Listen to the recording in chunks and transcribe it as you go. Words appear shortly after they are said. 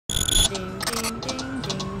Ding, ding, ding,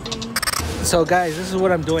 ding, ding. So guys, this is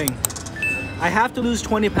what I'm doing. I have to lose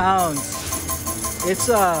 20 pounds. It's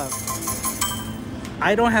I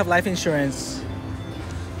don't have life insurance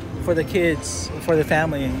for the kids, for the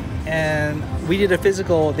family, and we did a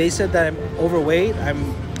physical. They said that I'm overweight.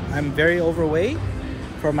 I'm very overweight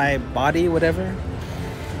for my body, whatever.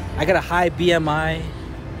 I got a high BMI.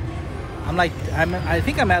 I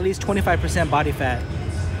think I'm at least 25% body fat.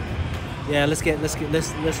 Yeah, let's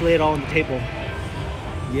lay it all on the table.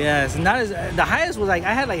 Yes, not as the highest was like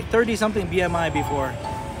I had like 30 something BMI before.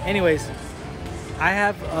 Anyways, I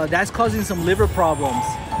have that's causing some liver problems.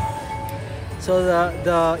 So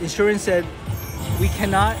the insurance said we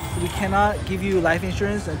cannot give you life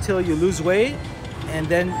insurance until you lose weight, and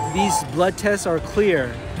then these blood tests are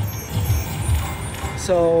clear.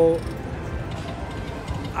 So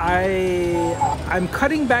I'm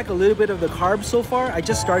cutting back a little bit of the carbs so far. I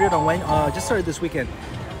just started this weekend.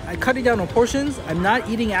 I'm cutting down on portions. I'm not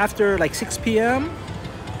eating after like 6 p.m.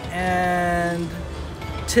 And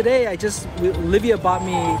today Olivia bought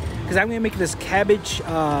me, because I'm gonna make this cabbage.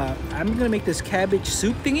 I'm gonna make this cabbage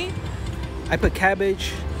soup thingy. I put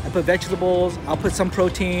cabbage, I put vegetables, I'll put some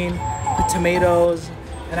protein, put tomatoes,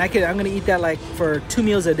 and I'm gonna eat that like for 2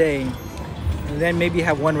 meals a day, and then maybe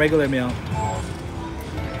have one regular meal.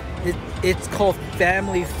 It's called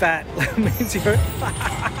family fat.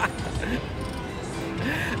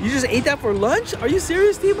 You just ate that for lunch? Are you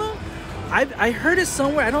serious, Timo? I heard it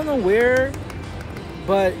somewhere. I don't know where,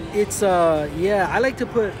 but it's yeah. I like to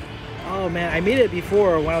put. Oh man, I made it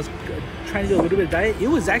before when I was trying to do a little bit of diet. It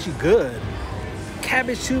was actually good.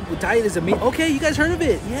 Cabbage soup with diet is amazing. Okay, you guys heard of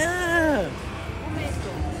it? Yeah.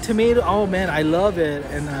 Tomato. Oh man, I love it.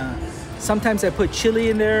 And sometimes I put chili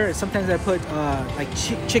in there. Sometimes I put like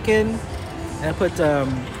chicken, and I put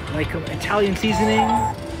like Italian seasoning.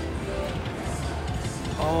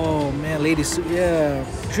 Oh man, ladies, yeah.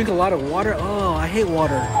 Drink a lot of water. Oh, I hate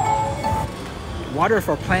water. Water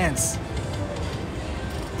for plants.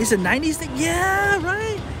 It's a 90s thing. Yeah,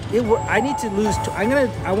 right. I need to lose.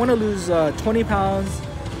 I want to lose 20 pounds.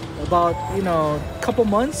 About a couple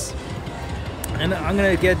months, and I'm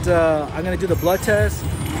gonna do the blood test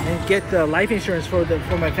and get the life insurance for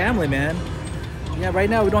my family, man. Yeah, right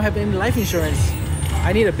now we don't have any life insurance.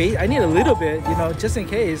 I need a little bit, just in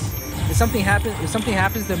case. If something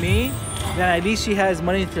happens to me, then at least she has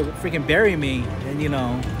money to freaking bury me, and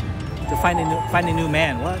to find a new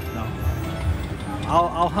man. What? No.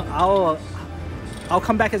 I'll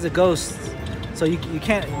come back as a ghost. So you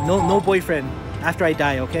can't, no boyfriend after I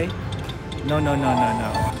die, okay? No.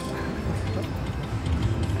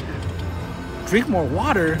 Drink more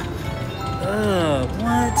water?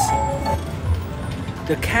 What?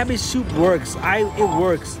 The cabbage soup works. It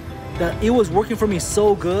works. It was working for me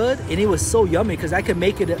so good, and it was so yummy because I could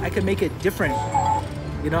make it different.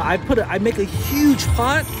 I make a huge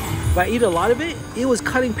pot, but I eat a lot of it. It was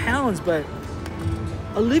cutting pounds, but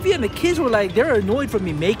Olivia and the kids were like, they're annoyed for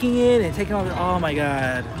me making it and taking all the, oh my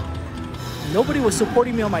God. Nobody was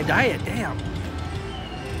supporting me on my diet, damn.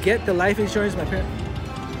 Get the life insurance, my parents.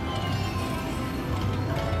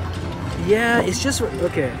 Yeah, it's just,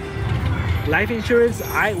 okay. Life insurance,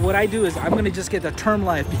 what I do is I'm gonna just get the term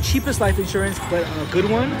life, the cheapest life insurance, but a good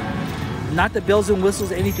one. Not the bells and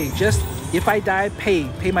whistles, anything. Just if I die, pay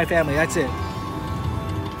my family, that's it.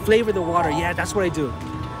 Flavor the water, yeah, that's what I do.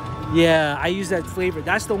 Yeah, I use that flavor.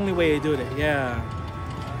 That's the only way I do it, yeah.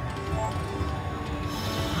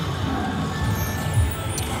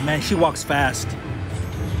 Man, she walks fast.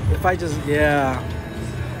 If I just, yeah.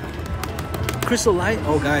 Crystal Light,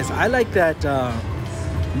 oh guys, I like that.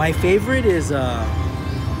 My favorite is,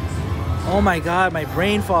 oh my God, my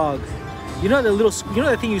brain fog.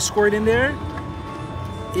 The thing you squirt in there?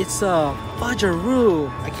 It's fudgeroo.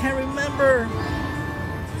 I can't remember.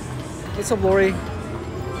 What's up, Lori?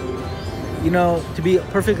 To be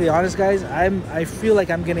perfectly honest, guys, I feel like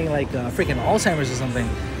I'm getting like freaking Alzheimer's or something.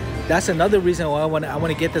 That's another reason why I want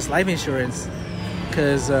to get this life insurance,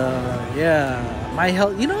 because yeah, my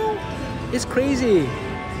health. It's crazy.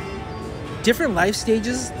 Different life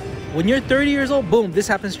stages. When you're 30 years old, boom, this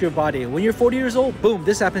happens to your body. When you're 40 years old, boom,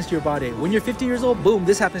 this happens to your body. When you're 50 years old, boom,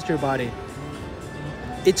 this happens to your body.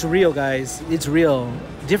 It's real, guys. It's real.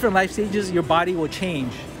 Different life stages, your body will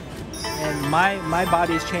change. And my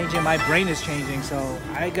body is changing, my brain is changing, so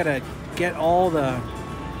I gotta get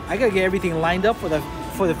everything lined up for the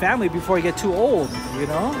family before I get too old,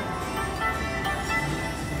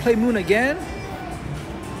 Play Moon again?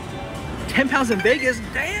 10 pounds in Vegas?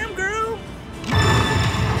 Damn, girl!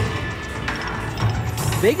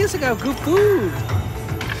 Vegas, I got good food.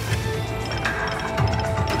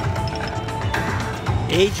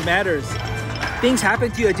 Age matters. Things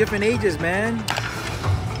happen to you at different ages, man.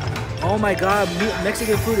 Oh my God,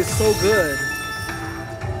 Mexican food is so good.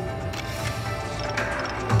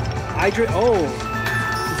 I drink, oh,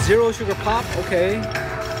 0 sugar pop, okay.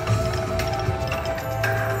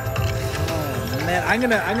 Oh man, I'm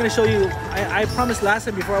gonna show you. I promised last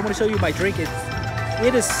time before I'm gonna show you my drink.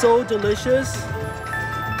 It is so delicious.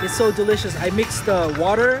 It's so delicious. I mixed the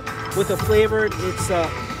water with the flavored. It's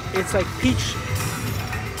like peach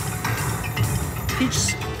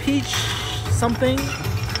something.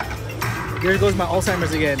 There goes my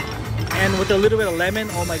Alzheimer's again. And with a little bit of lemon,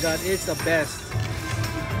 oh my God, it's the best.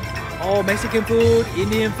 Oh, Mexican food,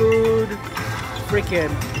 Indian food, freaking.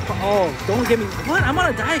 Oh, don't get me. What? I'm on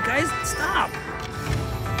a diet, guys. Stop.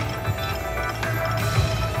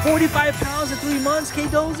 45 pounds in 3 months,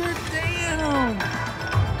 K-Dozer? Damn.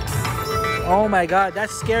 Oh my God,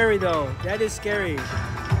 that's scary though. That is scary.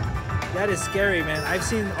 That is scary, man. I've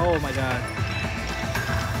seen, oh my God.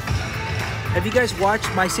 Have you guys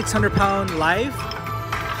watched my 600-pound life?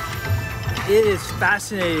 It is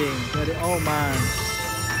fascinating, but oh man.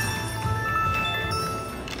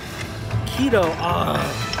 Keto,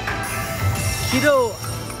 keto,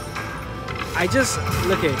 I just,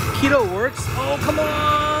 look at, keto works. Oh, come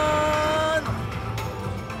on.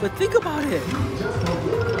 But think about it.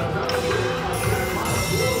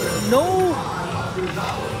 No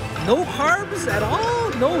carbs at all?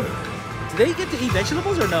 No. Do they get to eat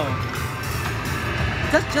vegetables or no?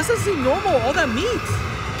 That just doesn't seem normal, all that meat.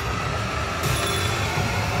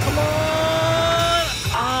 Come on.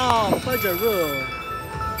 Oh, fudge-a-roo.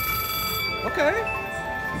 Okay.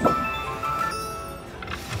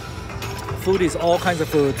 Foodies, all kinds of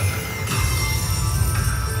food.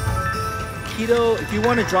 Keto, if you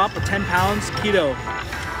want to drop 10 pounds, keto.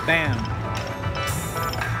 Bam.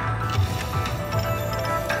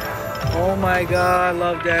 Oh my God,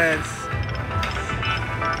 love dance.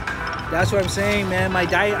 That's what I'm saying, man. My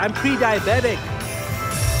diet, I'm pre-diabetic.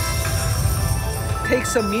 Take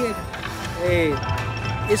some meat. Hey,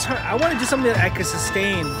 it's hard. I want to do something that I can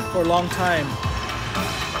sustain for a long time.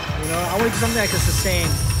 You know, I want to do something I can sustain.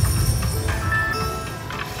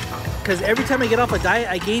 Because every time I get off a diet,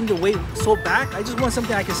 I gain the weight so back. I just want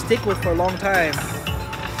something I can stick with for a long time.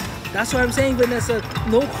 That's what I'm saying, Vanessa.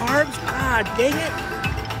 No carbs? Ah, dang it.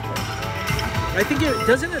 I think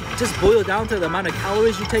doesn't it just boil down to the amount of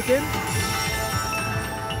calories you take in?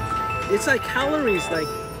 It's like calories, like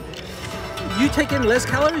you take in less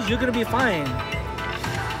calories, you're gonna be fine.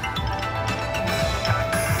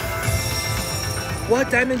 What,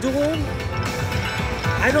 Diamond Duo?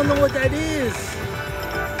 I don't know what that is.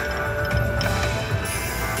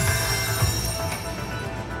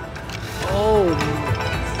 Oh,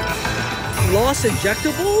 Lost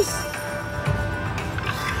Injectables?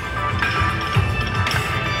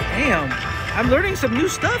 Damn, I'm learning some new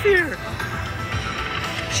stuff here.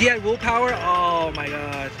 She had willpower. Oh my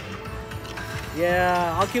God.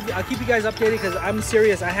 Yeah, I'll keep you guys updated because I'm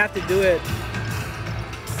serious. I have to do it.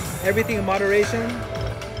 Everything in moderation.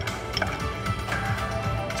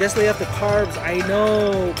 Just lay off the carbs. I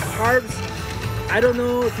know carbs. I don't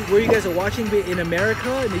know where you guys are watching, but in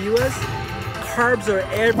America, in the US, carbs are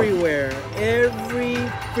everywhere. Every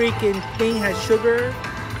freaking thing has sugar.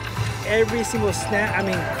 Every single snack. I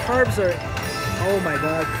mean, carbs are. Oh my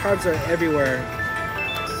God, carbs are everywhere.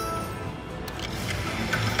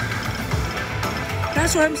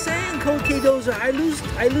 That's what I'm saying, Cold K-Dozer. I lose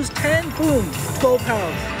 10, boom, 12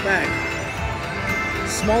 pounds back.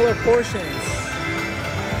 Smaller portions.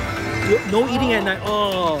 No eating at night.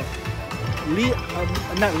 Oh,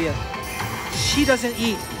 not Leah. She doesn't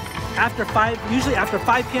eat after 5. Usually after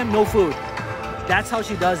 5 p.m. no food. That's how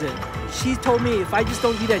she does it. She told me if I just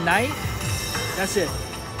don't eat at night, that's it.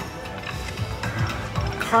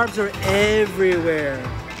 Carbs are everywhere.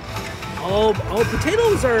 Oh,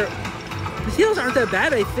 potatoes aren't that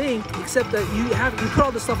bad, I think, except that you put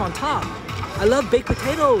all the stuff on top. I love baked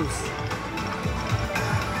potatoes.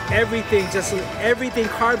 Everything,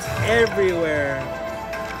 carbs everywhere.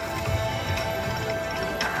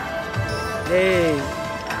 Hey,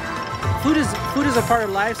 food is a part of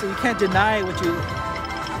life, so you can't deny what you.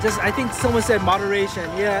 I think someone said moderation.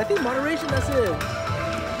 Yeah, I think moderation. That's it.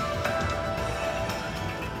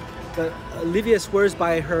 But Olivia swears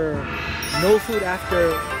by her no food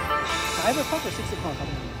after 5 o'clock or 6 o'clock.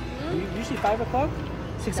 Usually 5 o'clock,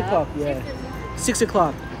 6 o'clock. Yeah, 6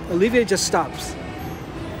 o'clock. Olivia just stops.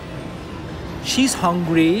 She's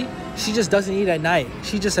hungry. She just doesn't eat at night.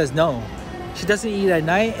 She just says no. She doesn't eat at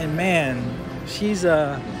night, and man, she's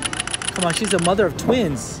a mother of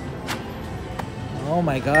twins. Oh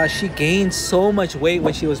my gosh, she gained so much weight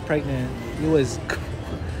when she was pregnant. It was,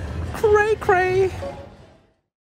 Cray cray.